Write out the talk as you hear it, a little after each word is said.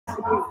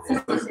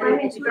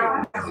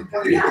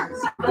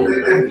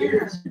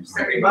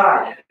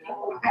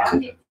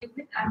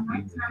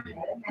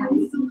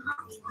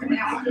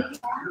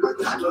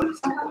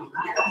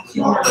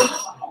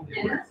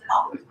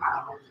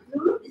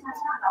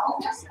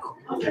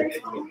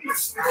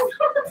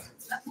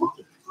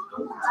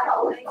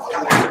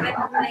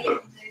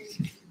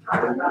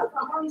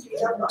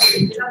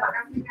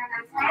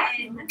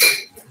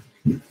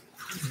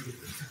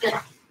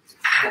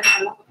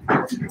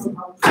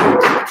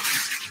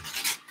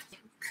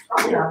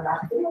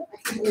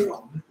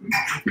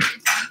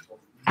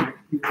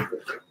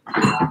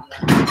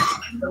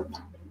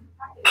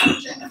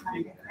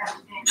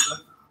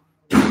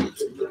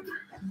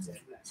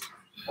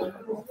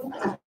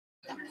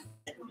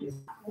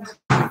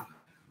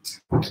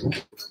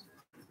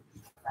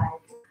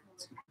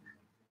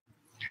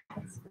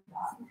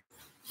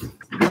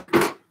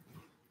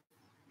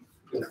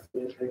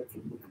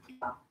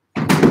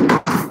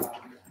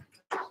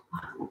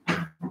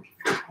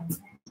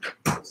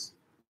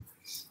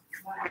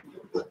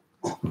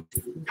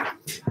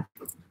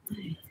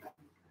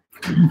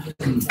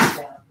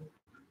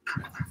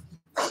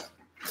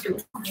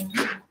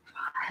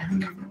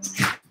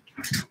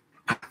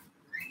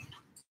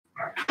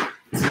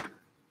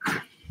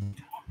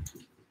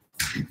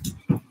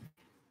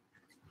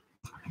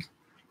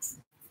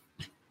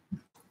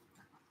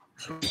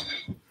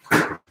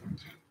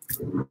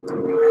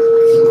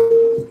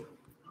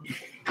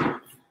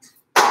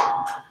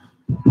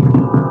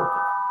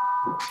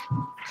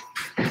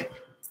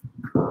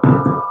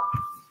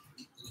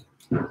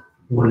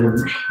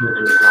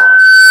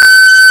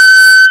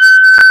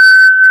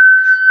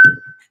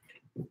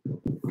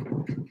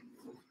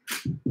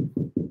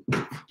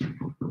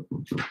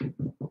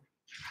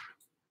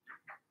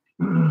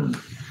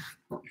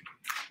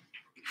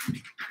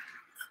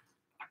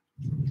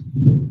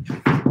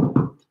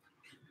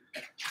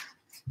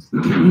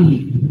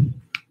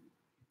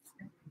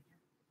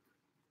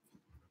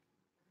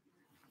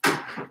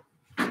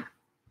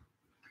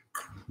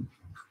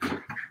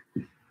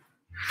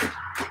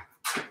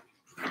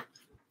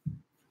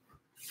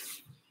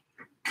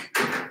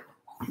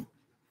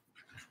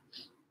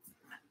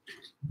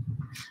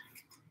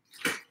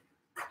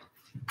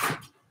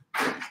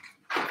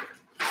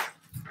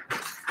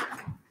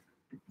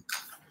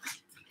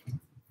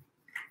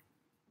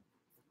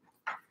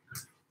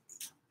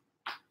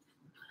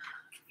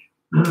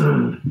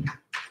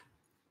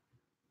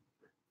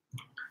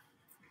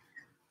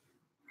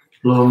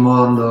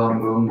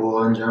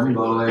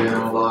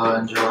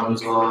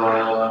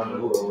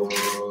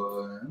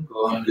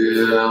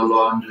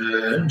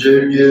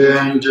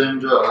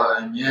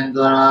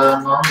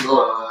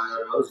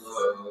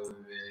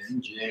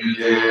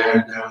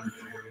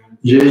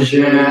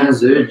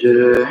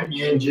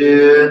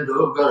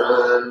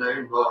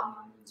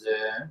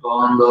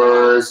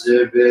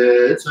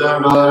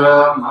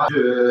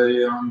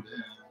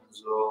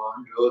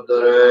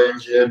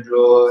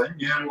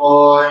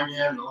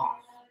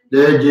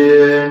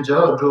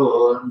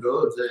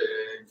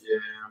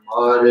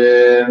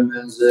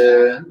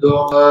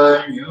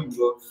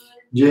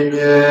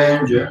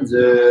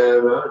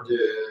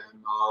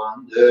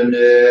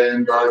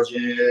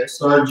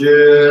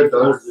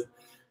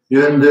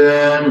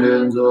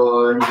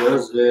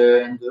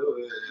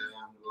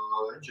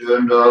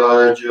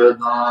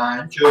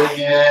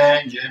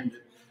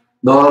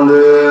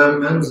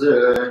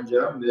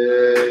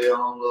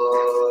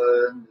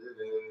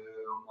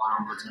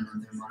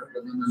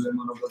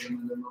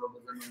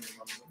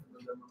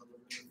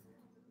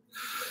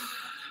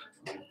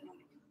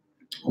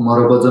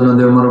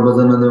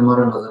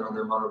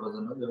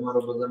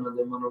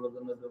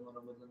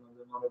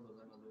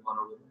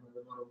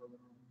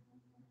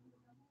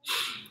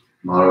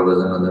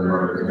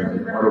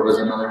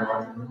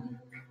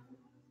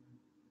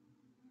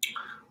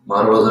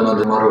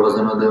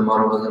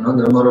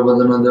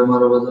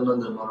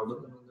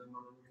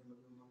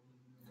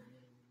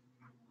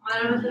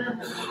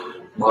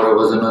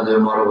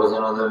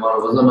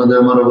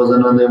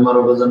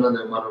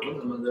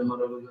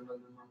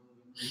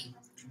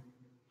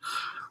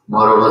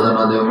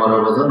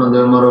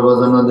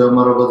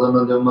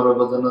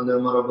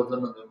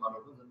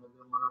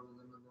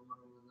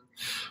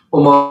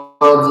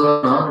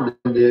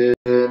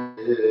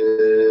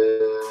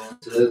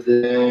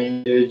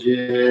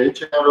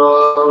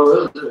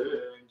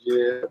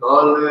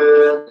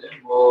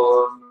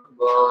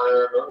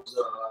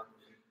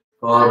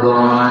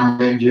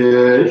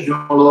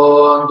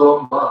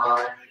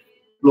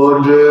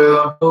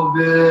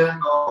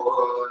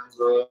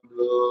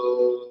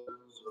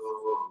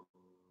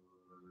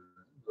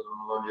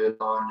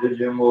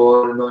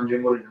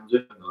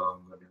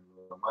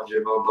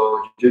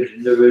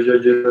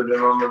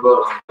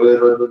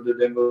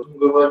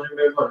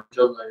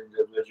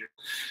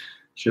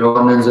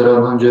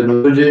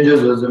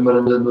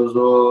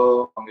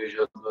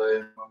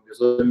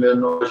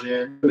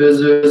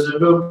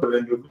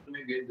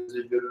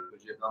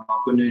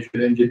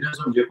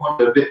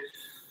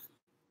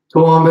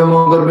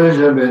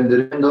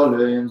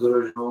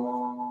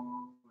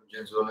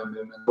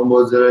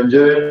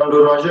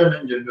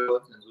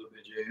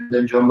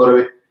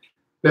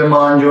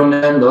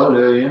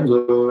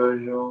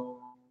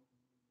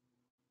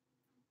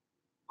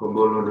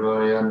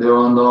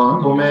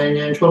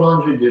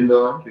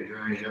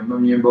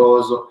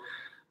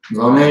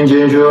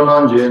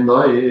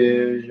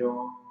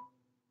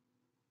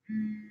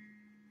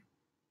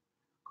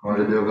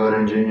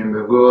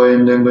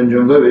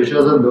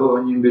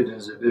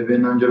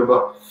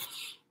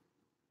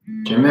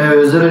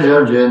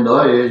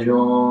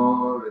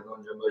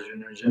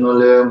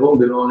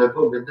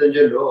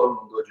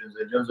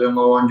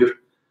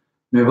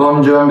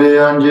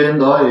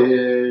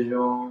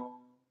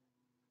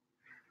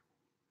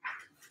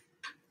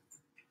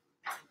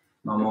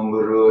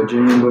Namonguru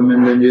Jimmy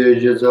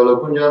Bumende Jezala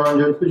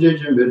Punjaran Fuji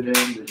Jimbin, the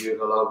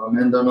Jigala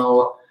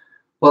Mendanawa,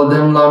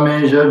 Padem La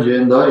Meja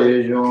Jenda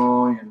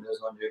Ejon, in the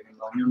Sanjak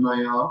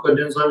Naya,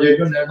 Padin Sanjak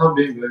Neka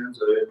Bigans,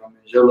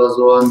 Jela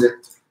Zoande,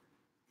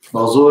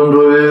 Nazun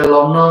Rue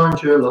Lamna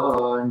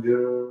Chela, and the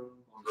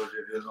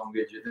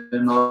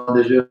Jilongijina,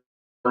 the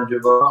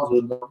Java,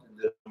 and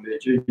the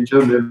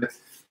Jim.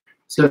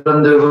 Seven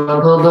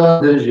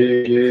Devata, the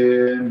Jig,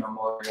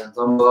 Namoyan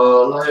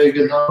Zamba, like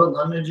it,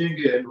 the Jig,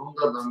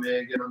 Hunda, the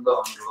Megan, and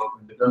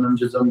the Dunham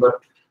Jizamba,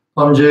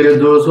 Pamjay,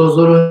 those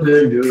also the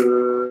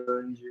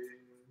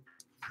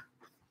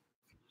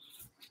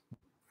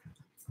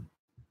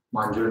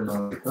Manjuna,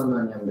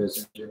 and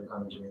Basin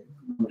Kanji,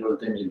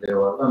 Joltin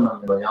Deva, and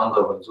the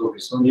Yanga was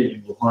so Songi,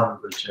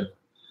 Buhan, Kulcher.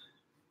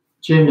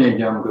 Chene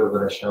Jamka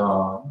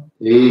Grasha,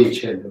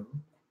 each head,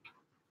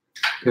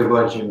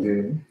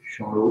 Kebajimbi,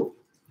 Shuru.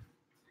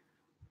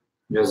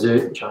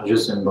 Yaze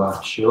Chanjusemba,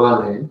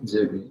 Shivale,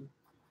 Zebi,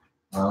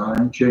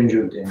 and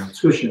Chenju de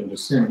Sushin the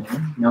same,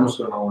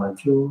 Yamsona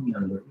Ju,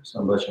 and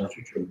Samba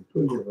Chanchu,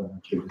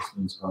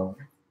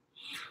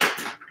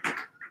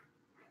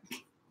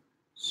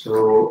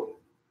 so,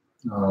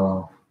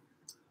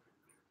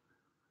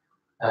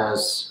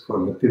 as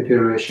for the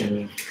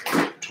preparation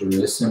to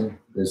listen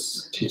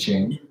this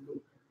teaching,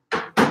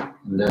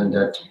 and then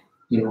that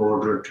in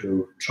order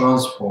to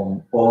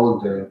transform all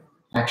the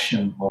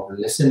action of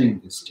listening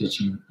this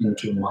teaching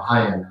into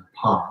Mahayana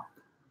path,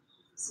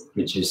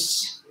 which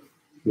is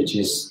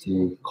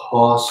the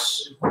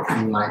cause of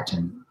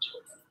enlightenment.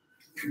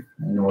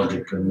 In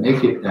order to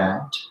make it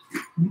that,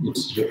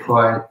 it's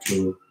required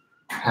to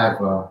have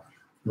a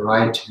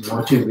right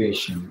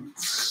motivation,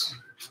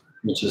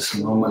 which is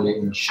normally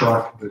in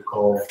short we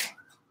call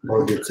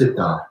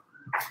Bodhicharyavatara.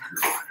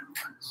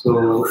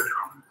 So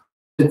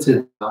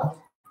Bodhicharyavatara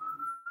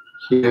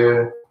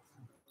here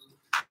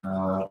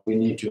we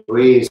need to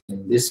raise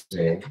in this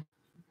way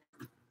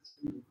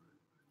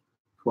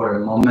for a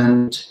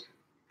moment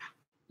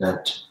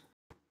that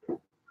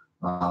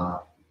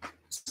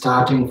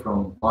starting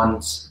from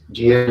one's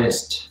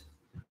dearest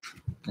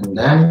and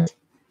then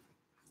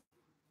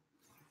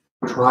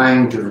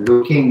trying to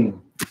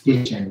looking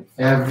each and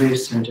every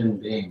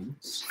sentient being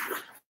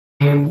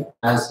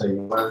as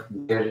your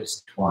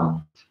dearest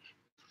one.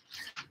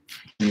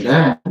 And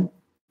then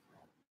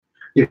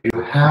if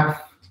you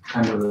have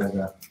kind of like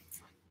a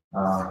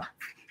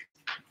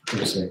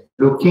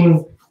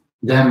looking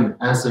them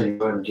as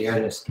your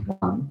dearest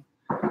one,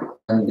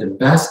 and the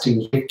best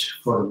gift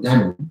for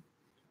them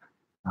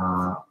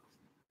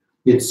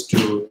is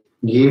to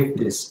give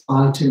this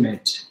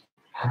ultimate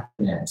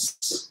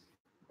happiness,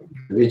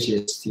 which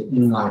is the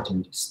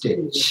enlightened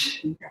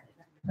stage,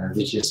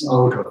 which is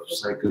out of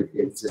cyclic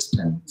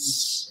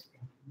existence.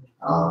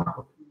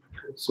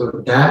 So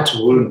that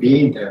will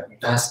be the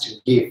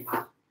best gift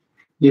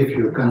if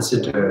you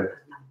consider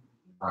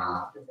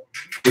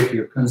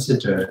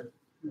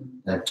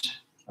that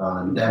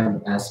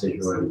them as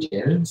your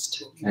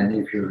dearest, and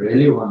if you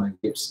really want to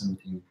give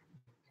something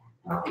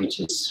which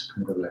is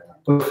kind of like a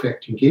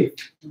perfect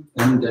gift,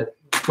 then that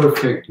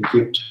perfect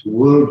gift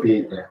will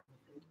be the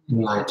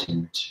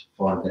enlightened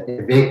or the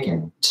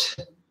awakened,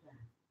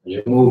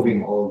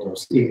 removing all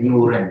those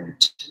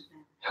ignorant,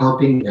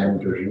 helping them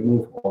to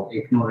remove all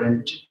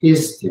ignorant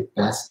is the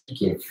best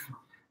gift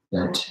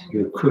that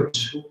you could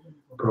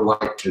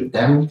provide to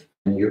them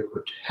and you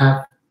could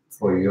have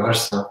for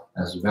yourself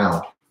as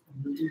well.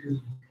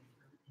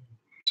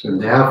 So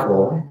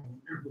therefore,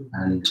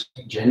 and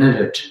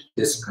generate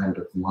this kind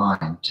of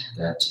mind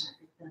that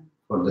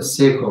for the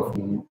sake of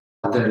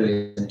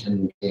other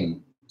sentient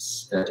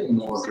beings, that in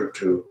order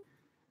to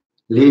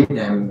lead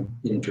them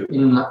into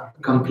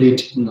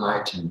complete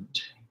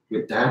enlightenment,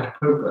 with that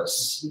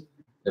purpose,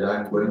 that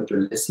I'm going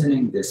to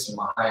listening this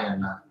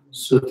Mahayana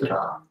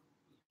Sutra,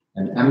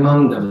 and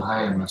among the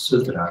Mahayana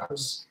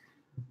Sutras,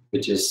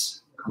 which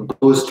is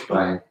composed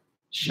by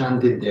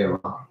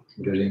Shantideva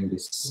during the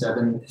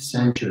 7th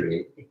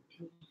century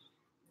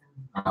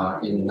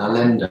in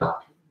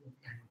Nalanda,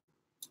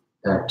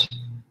 that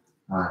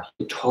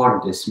he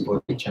taught this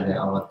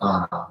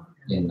Bodhicharyavatara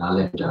in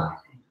Nalanda.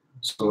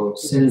 So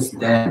since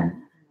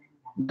then,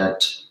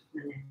 that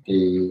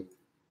the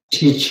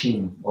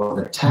teaching or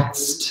the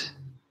text,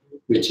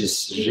 which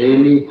is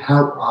really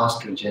help us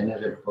to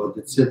generate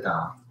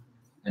Bodhicitta,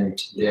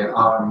 And there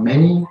are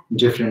many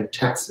different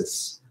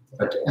texts,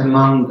 but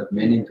among the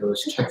many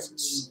those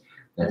texts,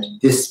 that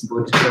this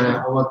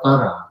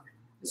Bodhicharyavatara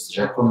is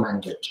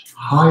recommended,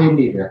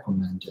 highly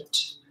recommended.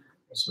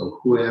 So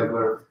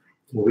whoever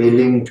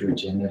willing to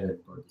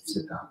generate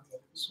Bodhicitta,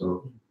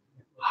 so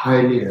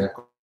highly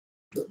recommended.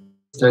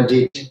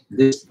 Studied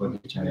this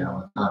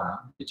Bodhicharyavatara,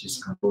 which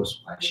is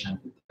composed by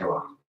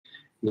Shantideva,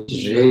 which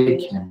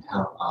really can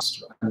help us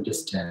to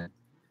understand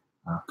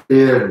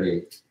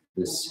clearly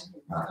this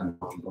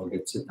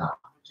Bodhicitta.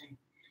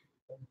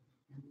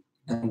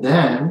 And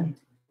then,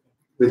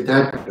 with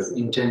that kind of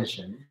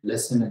intention,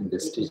 listening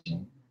this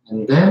teaching,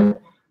 and then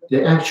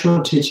the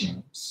actual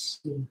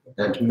teachings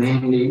that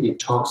mainly it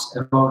talks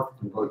about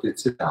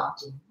Bodhicitta,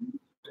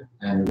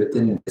 and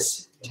within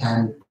this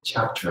 10th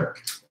chapter.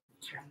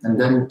 And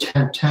then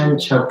 10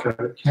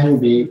 chapter can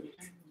be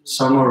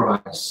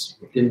summarized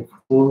within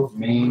 4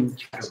 main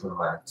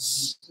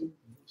categories.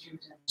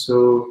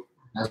 So,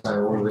 as I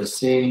always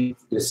say,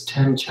 this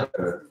 10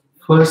 chapter,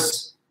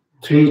 first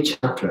 3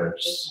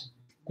 chapters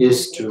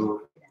is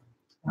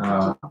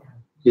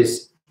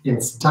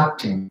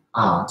instructing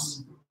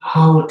us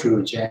how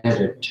to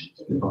generate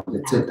the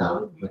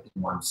Bodhicitta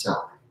within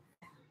oneself.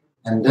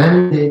 And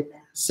then the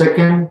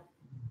second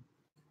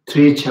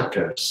 3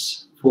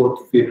 chapters,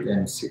 4th, 5th,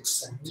 and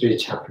 6th, 3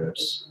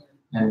 chapters,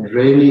 and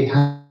really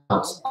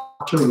helps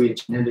after we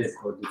generate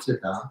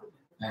Bodhicitta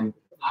and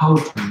how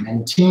to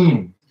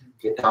maintain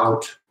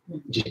without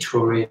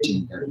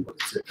deteriorating the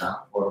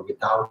Bodhicitta or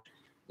without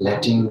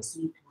letting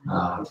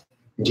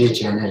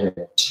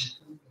degenerate,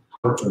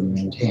 how to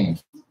maintain.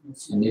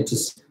 And it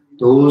is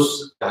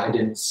those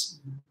guidance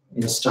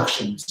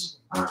instructions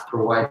are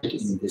provided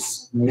in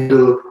this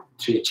middle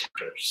 3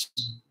 chapters.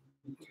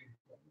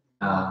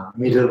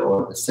 Middle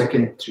or the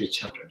second 3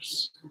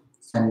 chapters.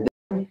 And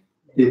then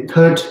the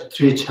third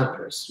 3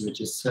 chapters,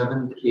 which is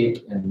 7th,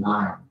 8th, and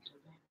 9th.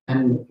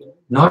 And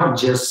not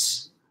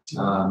just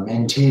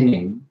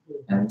maintaining,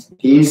 and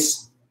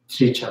these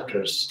 3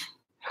 chapters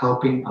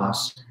helping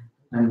us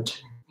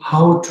and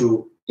how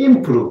to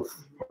improve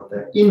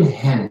or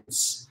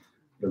enhance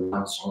the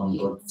one's own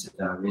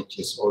Bodhicitta, which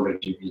is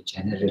already be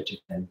generated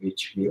and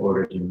which we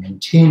already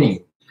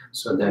maintaining,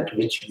 so that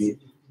which we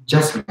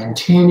just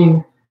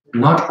maintaining.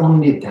 Not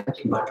only that,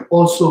 but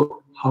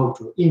also how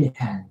to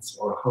enhance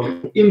or how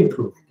to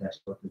improve that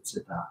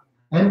Bodhicitta.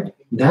 And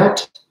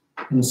that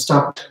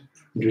instruct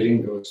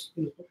during those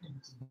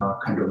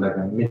kind of like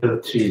a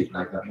middle 3,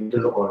 like a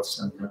middle or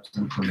something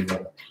like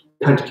a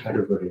third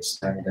categories,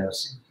 like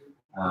there's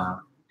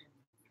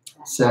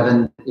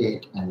 7,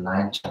 8, and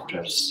 9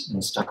 chapters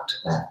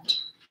instruct that.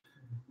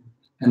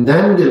 And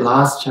then the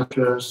last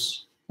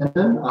chapters, and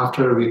then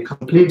after we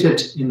completed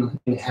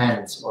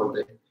enhance or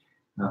the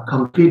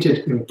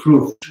completed,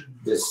 improved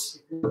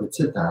this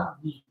Bodhicitta,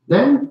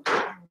 then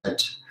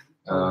that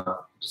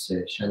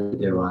say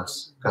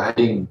Shantideva's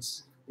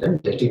guidings, then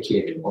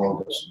dedicate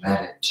all those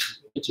merit,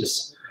 which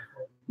is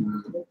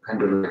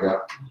kind of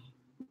like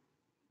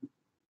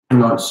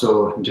not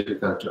so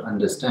difficult to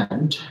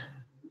understand.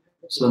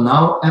 So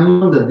now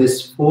among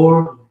these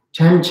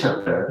 10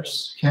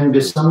 chapters can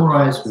be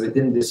summarized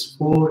within these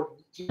 4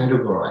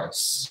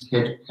 categories.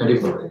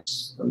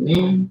 The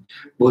main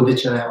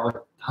Bodhicharyavatara.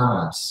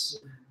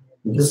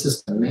 This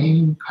is the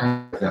main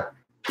kind of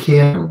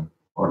canon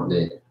or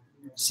the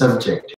subject